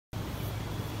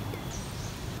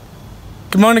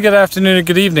Good morning, good afternoon, or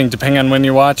good evening, depending on when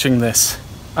you're watching this.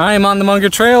 I am on the Munger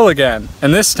Trail again,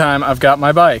 and this time I've got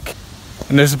my bike.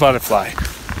 And there's a butterfly.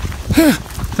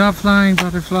 Stop flying,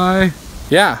 butterfly.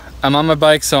 Yeah, I'm on my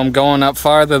bike, so I'm going up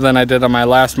farther than I did on my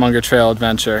last Munger Trail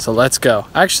adventure. So let's go.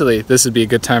 Actually, this would be a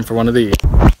good time for one of these.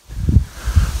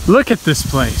 Look at this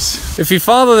place. If you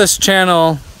follow this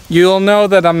channel, you'll know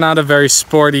that I'm not a very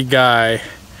sporty guy.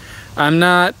 I'm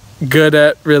not good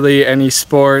at really any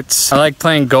sports. I like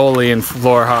playing goalie in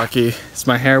floor hockey. Is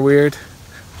my hair weird?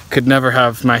 Could never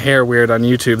have my hair weird on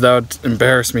YouTube. That would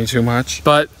embarrass me too much.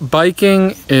 But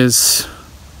biking is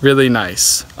really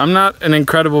nice. I'm not an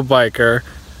incredible biker,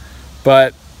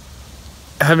 but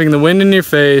having the wind in your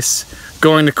face,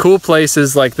 going to cool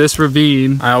places like this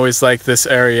ravine, I always like this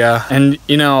area. And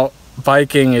you know,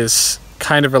 biking is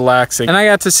kind of relaxing. And I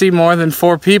got to see more than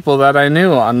 4 people that I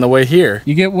knew on the way here.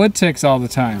 You get wood ticks all the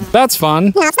time. That's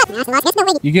fun.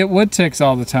 You get wood ticks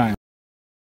all the time.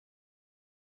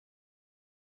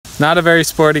 Not a very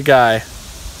sporty guy,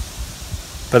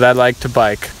 but I like to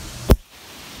bike.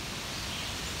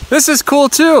 This is cool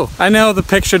too. I know the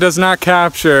picture does not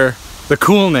capture the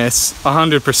coolness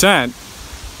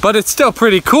 100%, but it's still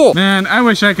pretty cool. Man, I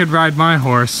wish I could ride my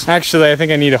horse. Actually, I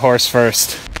think I need a horse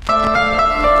first.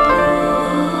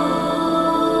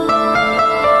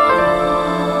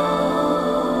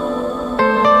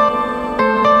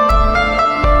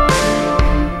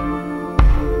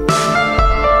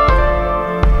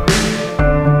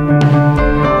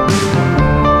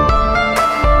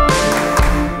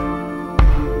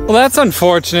 Well, that's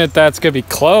unfortunate that's gonna be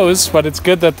closed, but it's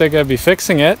good that they're gonna be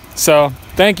fixing it. So,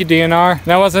 thank you, DNR.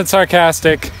 That wasn't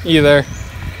sarcastic either.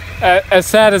 As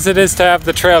sad as it is to have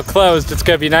the trail closed, it's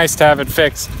gonna be nice to have it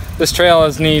fixed. This trail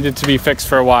has needed to be fixed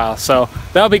for a while, so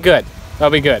that'll be good.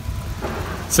 That'll be good.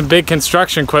 Some big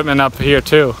construction equipment up here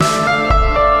too.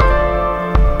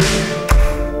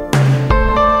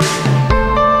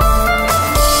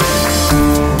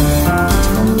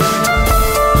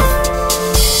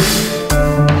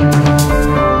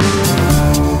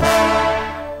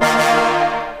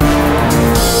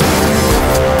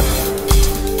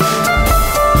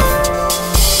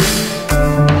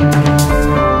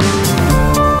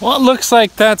 Well, it looks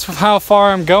like that's how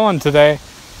far I'm going today.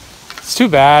 It's too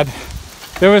bad.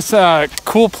 There was a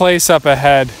cool place up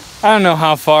ahead. I don't know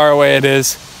how far away it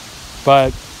is,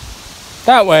 but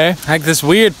that way, like this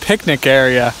weird picnic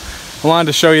area. I wanted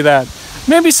to show you that.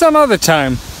 Maybe some other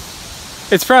time.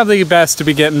 It's probably best to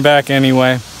be getting back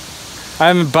anyway. I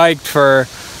haven't biked for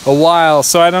a while,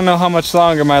 so I don't know how much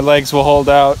longer my legs will hold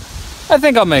out. I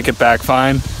think I'll make it back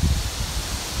fine.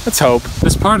 Let's hope.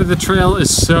 This part of the trail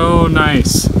is so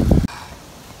nice.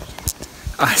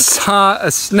 I saw a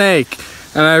snake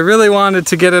and I really wanted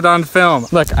to get it on film.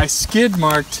 Look, I skid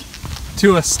marked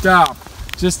to a stop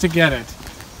just to get it,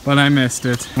 but I missed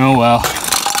it. Oh well.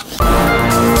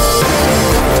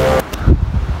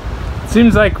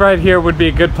 Seems like right here would be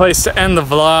a good place to end the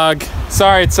vlog.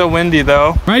 Sorry it's so windy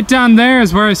though. Right down there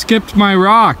is where I skipped my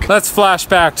rock. Let's flash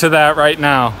back to that right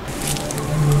now.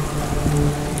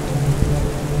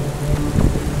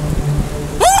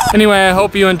 Anyway, I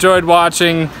hope you enjoyed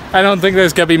watching. I don't think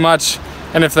there's gonna be much,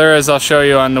 and if there is, I'll show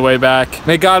you on the way back.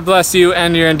 May God bless you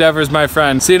and your endeavors, my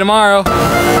friend. See you tomorrow.